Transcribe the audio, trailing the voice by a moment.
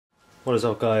What is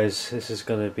up guys, this is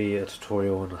going to be a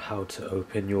tutorial on how to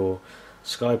open your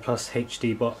SKY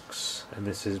HD box, and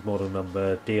this is model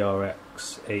number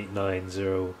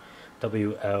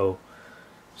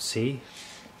DRX890WL,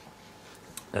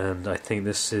 and I think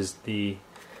this is the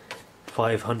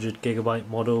 500GB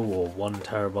model or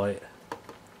 1TB,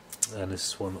 and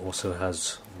this one also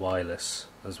has wireless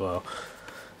as well.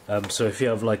 So if you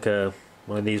have like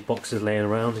one of these boxes laying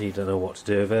around and you don't know what to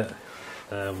do with it,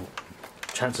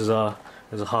 chances are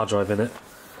there's a hard drive in it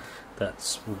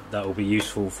that will be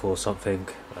useful for something,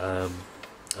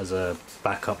 as a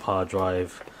backup hard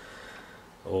drive,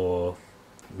 or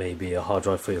maybe a hard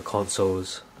drive for your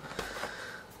consoles.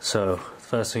 So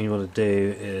first thing you want to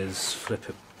do is flip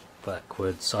it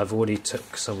backwards. I've already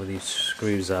took some of these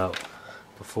screws out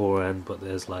beforehand, but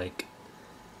there's like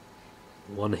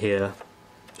one here.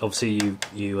 Obviously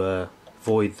you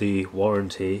void the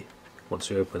warranty once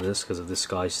you open this because of the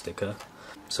SKY sticker.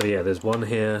 So yeah, there's one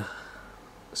here,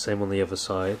 same on the other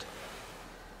side,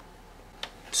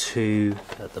 two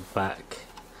at the back,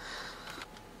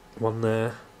 one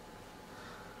there,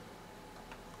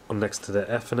 one next to the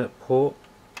Ethernet port,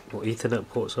 or Ethernet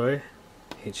port, sorry,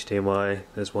 HDMI,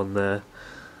 there's one there.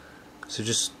 So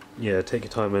just, yeah, take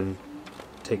your time and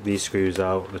take these screws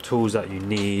out. The tools that you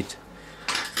need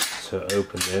to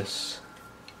open this: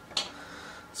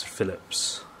 it's a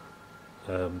Phillips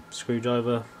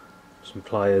screwdriver, some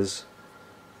pliers,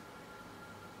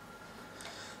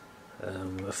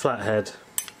 a flathead,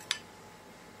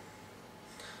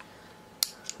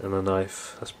 and a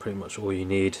knife. That's pretty much all you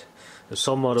need.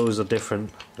 Some models are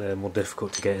different, they're more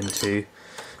difficult to get into,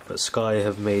 but SKY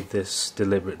have made this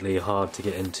deliberately hard to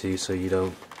get into, so you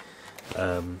don't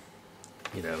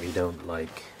you don't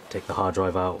like take the hard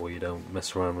drive out, or you don't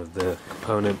mess around with the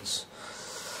components.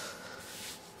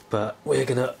 But we're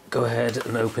gonna go ahead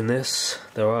and open this.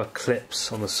 There are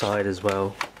clips on the side as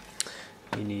well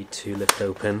you need to lift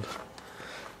open,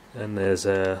 and there's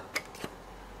a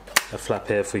flap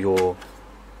here for your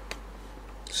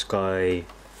SKY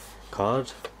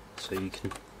card, so you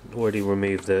can already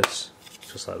remove this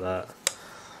just like that.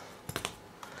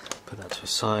 Put that to the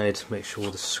side, make sure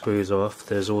all the screws are off.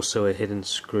 There's also a hidden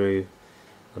screw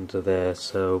under there.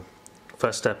 So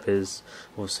first step is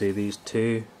obviously these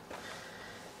two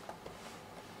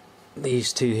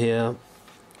here,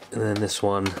 and then this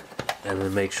one, and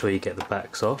then make sure you get the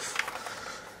backs off,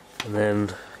 and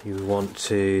then you want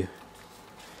to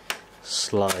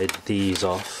slide these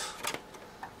off.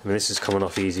 And this is coming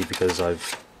off easy because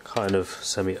I've kind of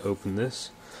semi-opened this.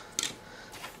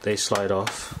 They slide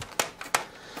off.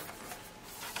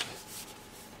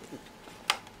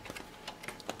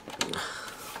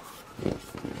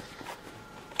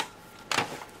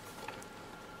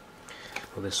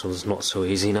 Well, this one's not so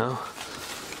easy now.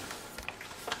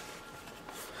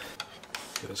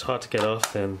 If it's hard to get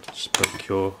off, then just poke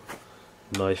your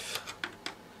knife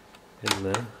in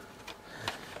there.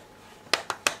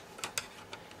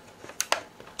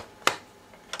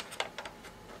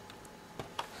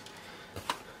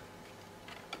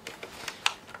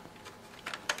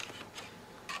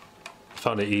 I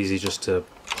found it easy just to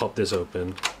pop this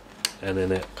open, and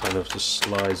then it kind of just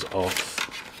slides off.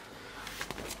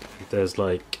 There's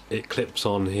like, it clips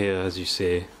on here as you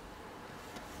see,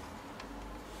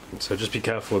 so just be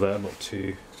careful with that, not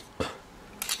to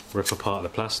rip apart the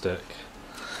plastic.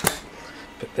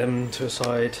 Put them to a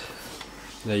side.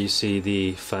 There you see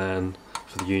the fan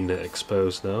for the unit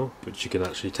exposed now, but you can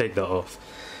actually take that off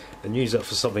and use that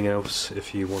for something else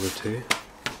if you wanted to.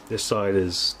 This side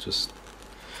is just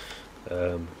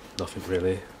nothing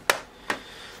really.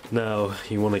 Now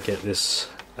you want to get this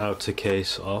outer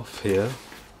case off here.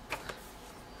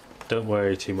 Don't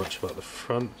worry too much about the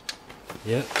front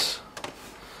yet.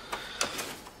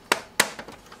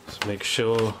 Just make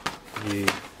sure you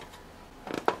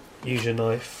use your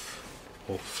knife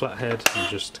or flathead and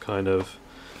just kind of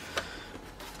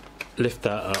lift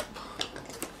that up.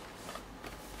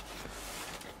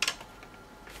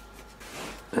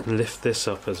 And lift this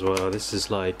up as well. This is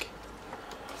like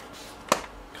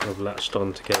kind of latched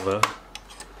on together.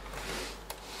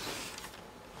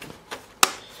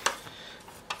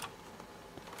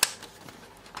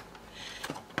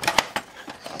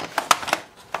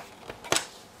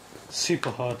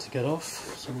 Super hard to get off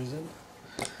for some reason.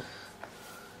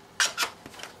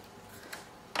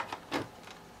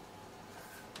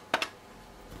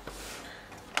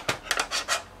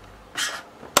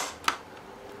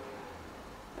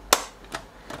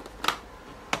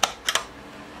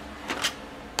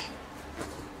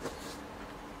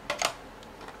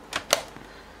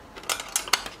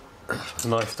 The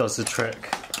knife does the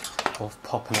trick of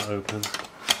popping it open.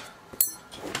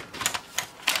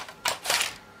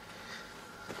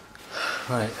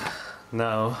 Right,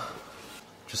 now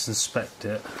just inspect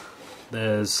it.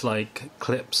 There's like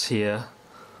clips here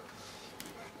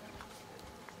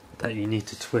that you need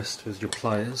to twist with your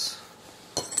pliers.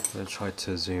 I'm going to try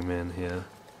to zoom in here.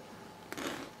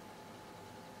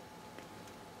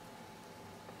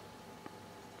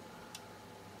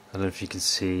 I don't know if you can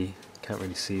see, can't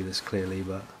really see this clearly,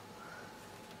 but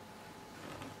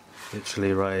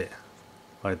literally right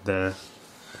there.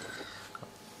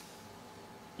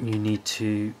 You need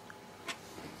to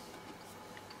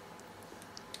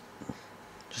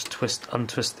just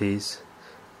untwist these.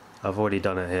 I've already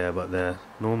done it here, but they're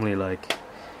normally like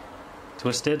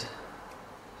twisted.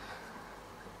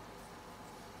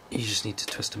 You just need to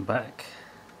twist them back,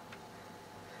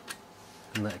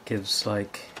 and that gives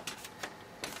like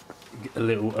a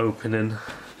little opening.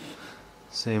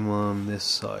 Same on this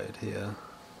side here.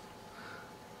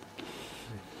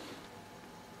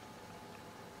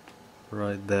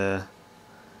 Right there.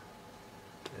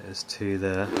 There's two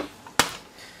there.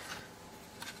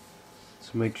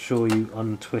 So make sure you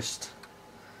untwist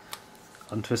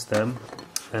them,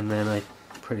 and then I'm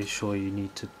pretty sure you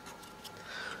need to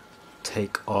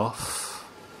take off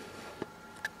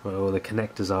where all the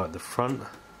connectors are at the front.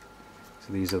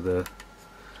 So these are the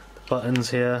buttons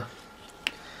here.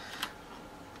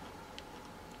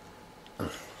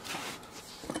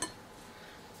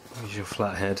 Use your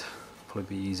flathead,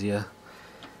 probably be easier.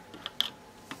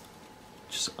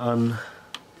 Just unplug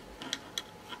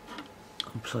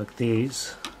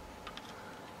these,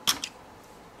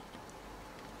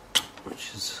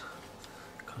 which is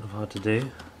kind of hard to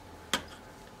do.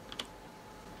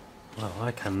 Wow,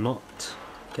 I cannot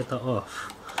get that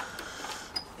off.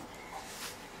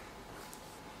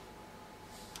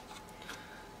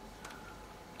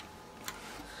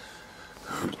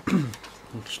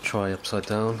 Let's try upside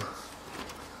down.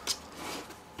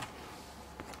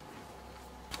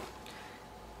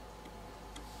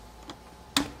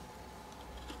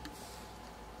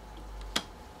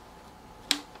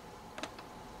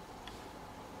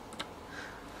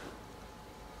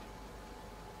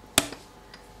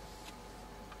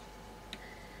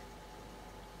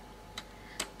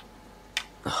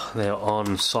 They are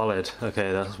on solid.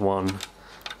 Okay, that's one.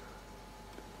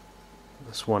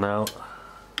 That's one out.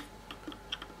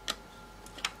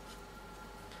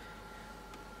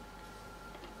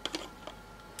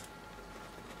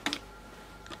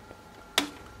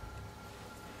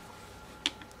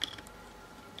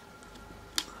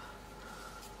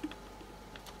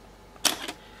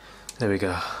 There we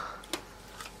go.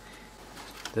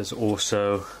 There's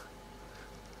also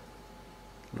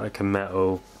like a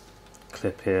metal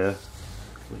clip here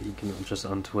that you can just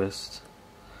untwist.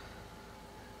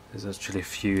 There's actually a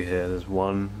few here. There's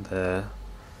one there.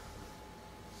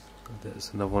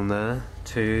 There's another one there.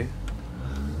 2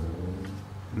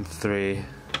 and 3.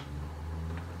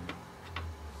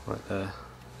 Right there.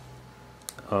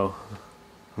 Oh,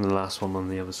 and the last one on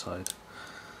the other side.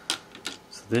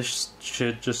 So this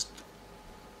should just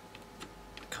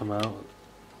come out.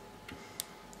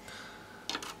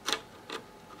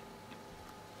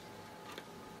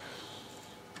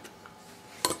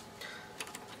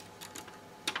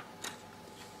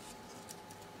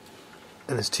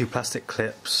 And there's 2 plastic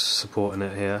clips supporting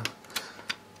it here.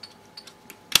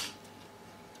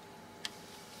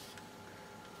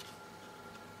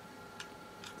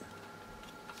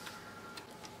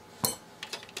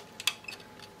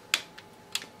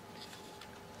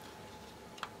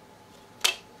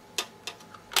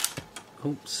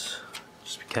 Oops,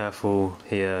 just be careful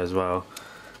here as well,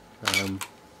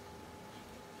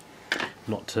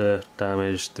 not to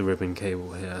damage the ribbon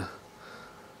cable here.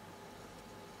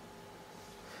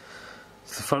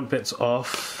 So the front bit's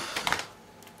off.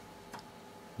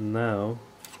 Now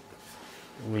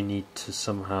we need to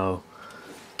somehow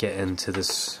get into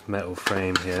this metal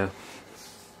frame here.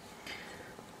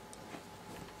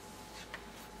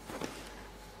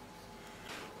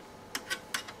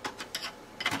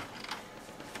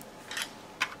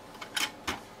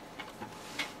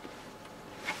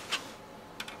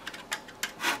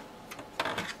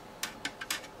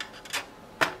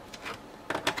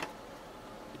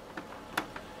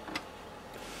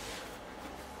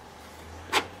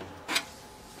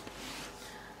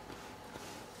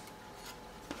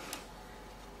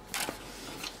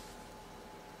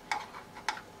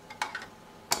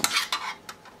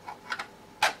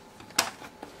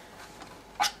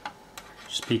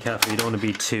 Just be careful, you don't want to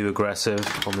be too aggressive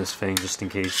on this thing just in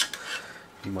case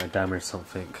you might damage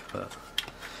something, but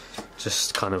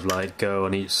just kind of like go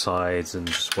on each side and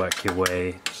just work your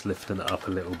way, just lifting it up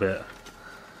a little bit.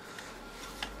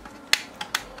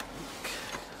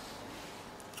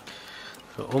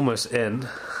 So almost in.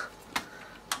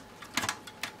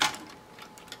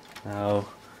 Now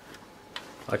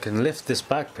I can lift this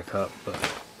back pickup, but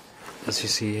as you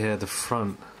see here, the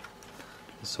front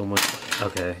is almost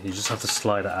okay. You just have to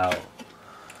slide it out.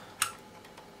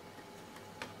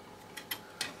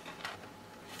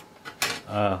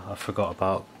 I forgot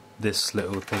about this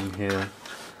little thing here.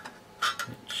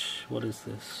 What is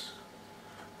this?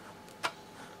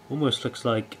 Almost looks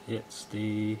like it's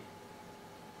the...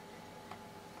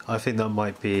 I think that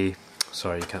might be...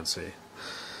 Sorry, you can't see.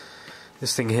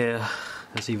 This thing here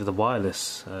is either the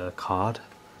wireless card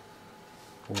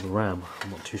or the RAM.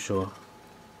 I'm not too sure.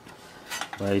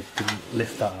 I didn't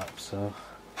lift that up, so...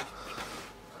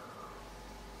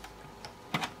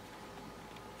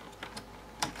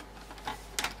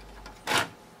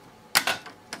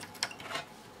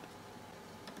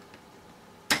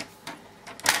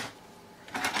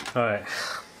 Alright,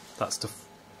 that's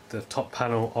the top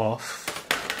panel off.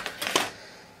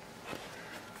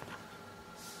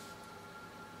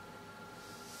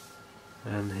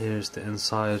 And here's the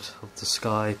inside of the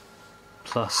Sky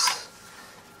Plus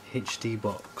HD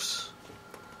box.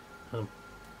 I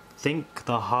think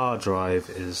the hard drive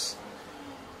is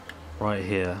right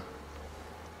here.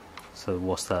 So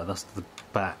what's that? That's the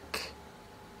back.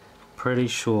 Pretty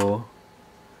sure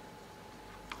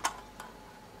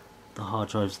the hard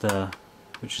drive's there,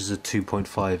 which is a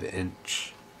 2.5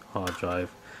 inch hard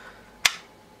drive,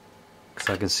 because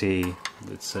I can see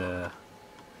it's a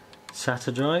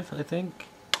SATA drive, I think.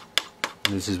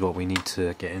 And this is what we need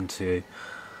to get into.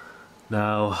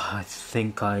 Now I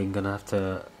think I'm gonna have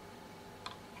to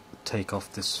take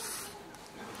off this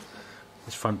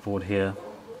front board here,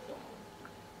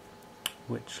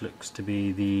 which looks to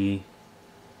be the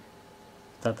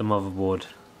motherboard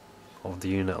of the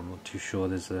unit. I'm not too sure.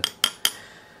 There's a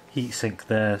heatsink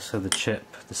there, so the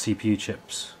CPU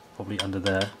chip's probably under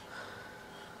there.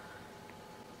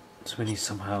 So we need to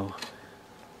somehow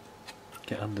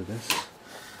get under this.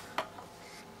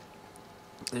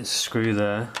 There's a screw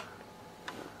there.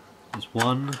 There's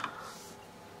one.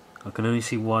 I can only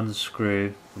see one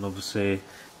screw, and obviously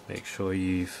make sure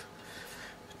you've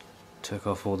took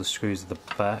off all the screws at the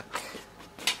back.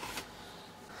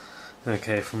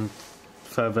 Okay, from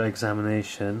further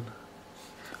examination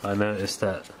I noticed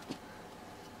that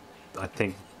I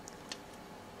think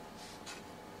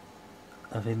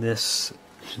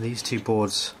these two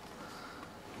boards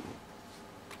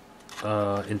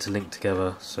are interlinked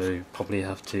together, so you probably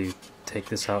have to take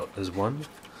this out as one,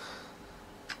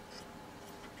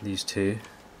 these two,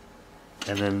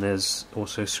 and then there's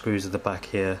also screws at the back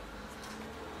here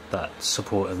that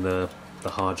supporting the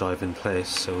hard drive in place,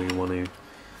 so we want to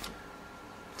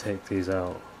take these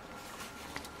out.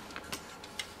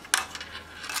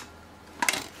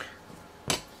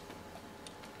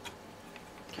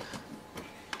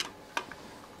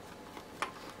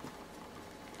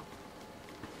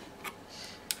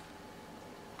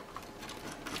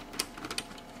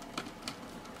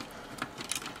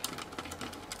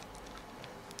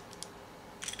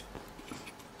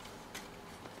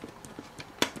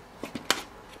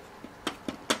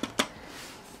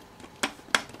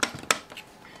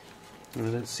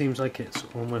 And it seems like it's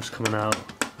almost coming out,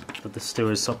 but there still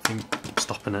is something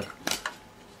stopping it.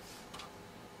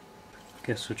 I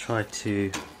guess we'll try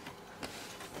to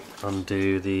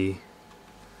undo the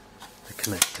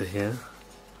connector here.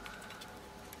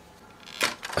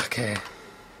 Okay,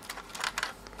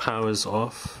 power's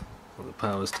off, well, the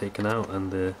power's taken out, and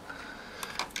the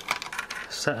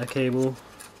SATA cable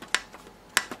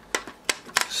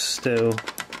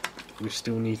we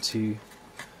still need to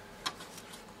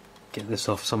get this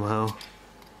off somehow.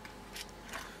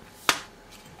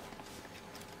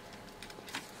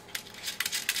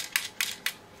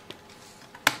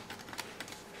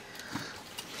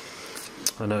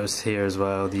 I noticed here as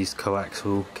well these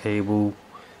coaxial cable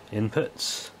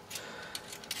inputs.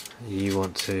 You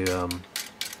want to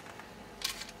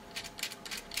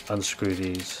unscrew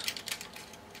these.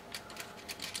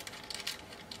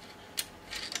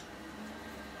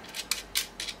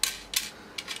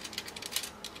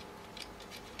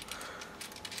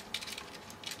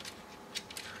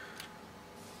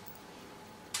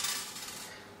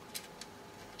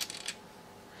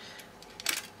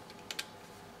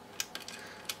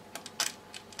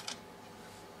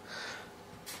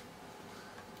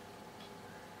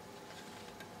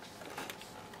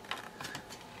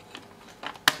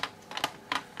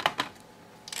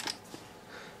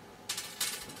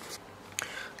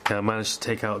 Okay, I managed to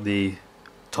take out the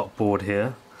top board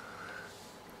here.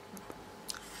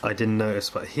 I didn't notice,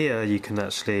 but here you can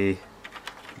actually,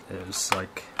 it's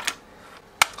like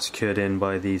secured in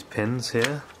by these pins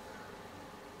here.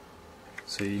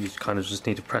 So you kind of just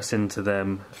need to press into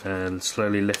them and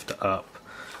slowly lift it up,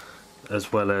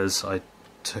 as well as I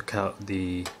took out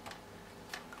the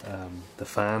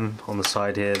fan on the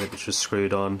side here that was just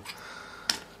screwed on,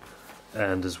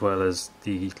 and as well as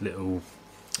the little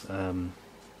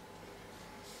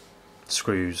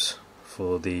screws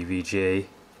for the VGA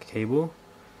cable.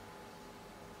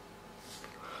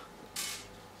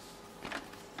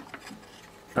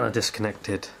 And I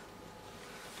disconnected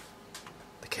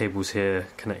the cables here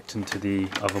connecting to the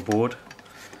other board,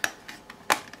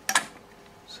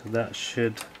 so that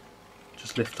should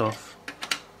just lift off.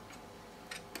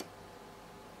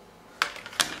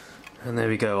 And there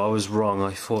we go. I was wrong,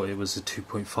 I thought it was a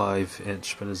 2.5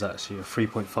 inch, but it's actually a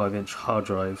 3.5 inch hard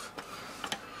drive.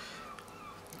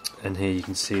 And here you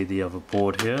can see the other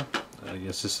board here. I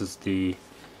guess this is the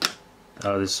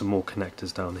there's some more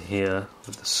connectors down here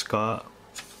with the SKY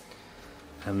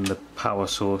and the power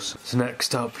source. So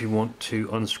next up we want to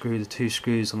unscrew the two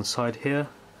screws on the side here,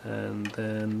 and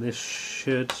then this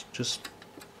should just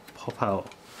pop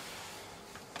out.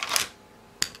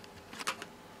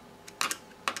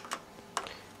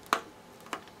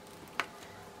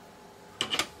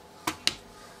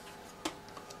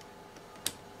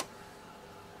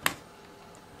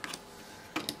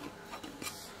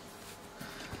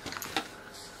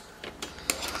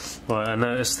 Right, I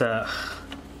noticed that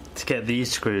to get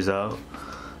these screws out,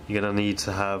 you're going to need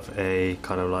to have a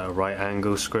kind of like a right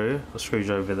angle screw, a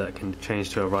screwdriver that can change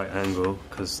to a right angle,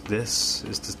 because this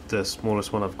is the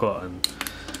smallest one I've got and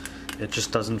it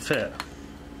just doesn't fit.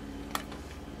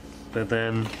 But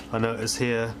then I noticed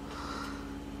here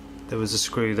there was a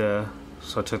screw there,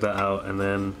 so I took that out, and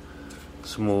then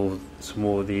some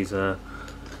more of these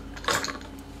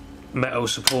metal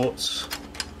supports.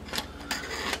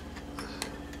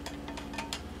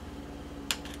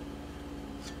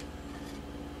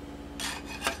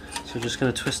 So we're just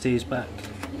going to twist these back.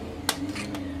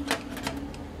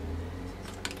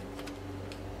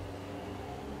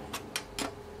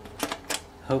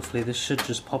 Hopefully this should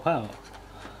just pop out.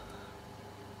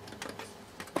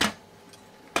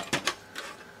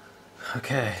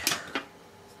 Okay.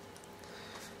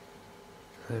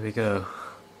 There we go.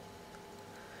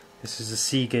 This is a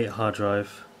Seagate hard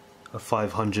drive, a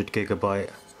 500 gigabyte.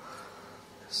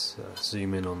 Let's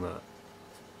zoom in on that.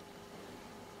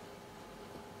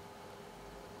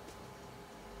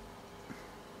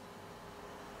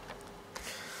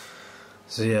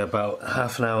 So yeah, about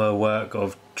half an hour work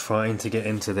of trying to get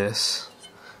into this,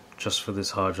 just for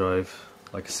this hard drive.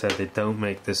 Like I said, they don't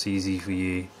make this easy for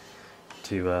you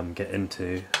to get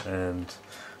into, and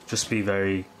just be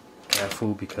very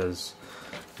careful because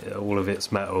all of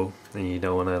it's metal and you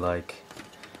don't want to, like,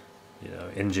 you know,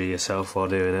 injure yourself while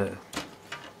doing it.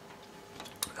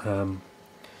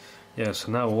 Yeah,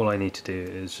 so now all I need to do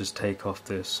is just take off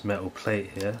this metal plate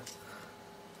here,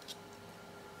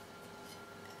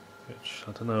 which,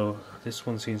 I don't know, this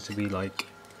one seems to be like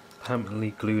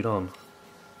permanently glued on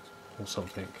or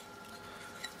something.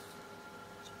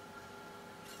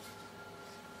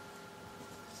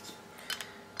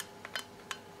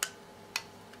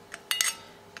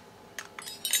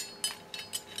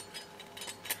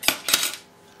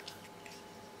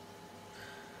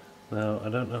 Now I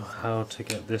don't know how to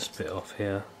get this bit off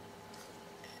here.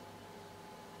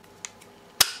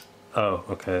 Oh,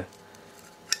 okay.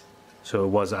 So it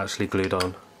was actually glued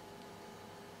on.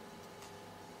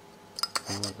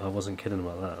 I wasn't kidding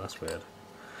about that, that's weird.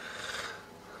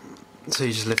 So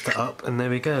you just lift it up and there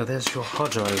we go, there's your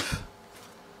hard drive.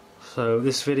 So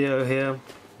this video here,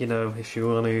 you know, if you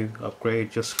want to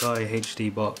upgrade your SKY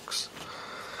HD box,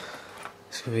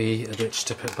 it's going to be a bitch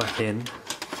to put back in.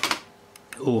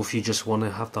 Or if you just want to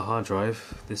have the hard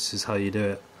drive, this is how you do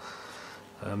it.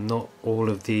 Not all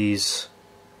of these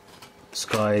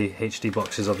SKY HD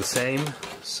boxes are the same,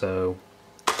 so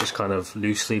just kind of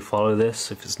loosely follow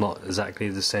this if it's not exactly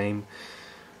the same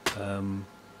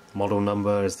model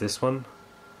number as this one,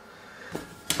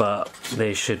 but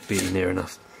they should be near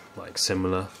enough, like,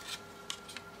 similar.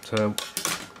 So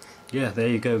yeah, there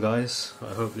you go guys,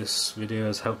 I hope this video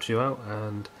has helped you out,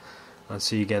 and I'll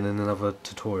see you again in another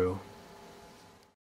tutorial.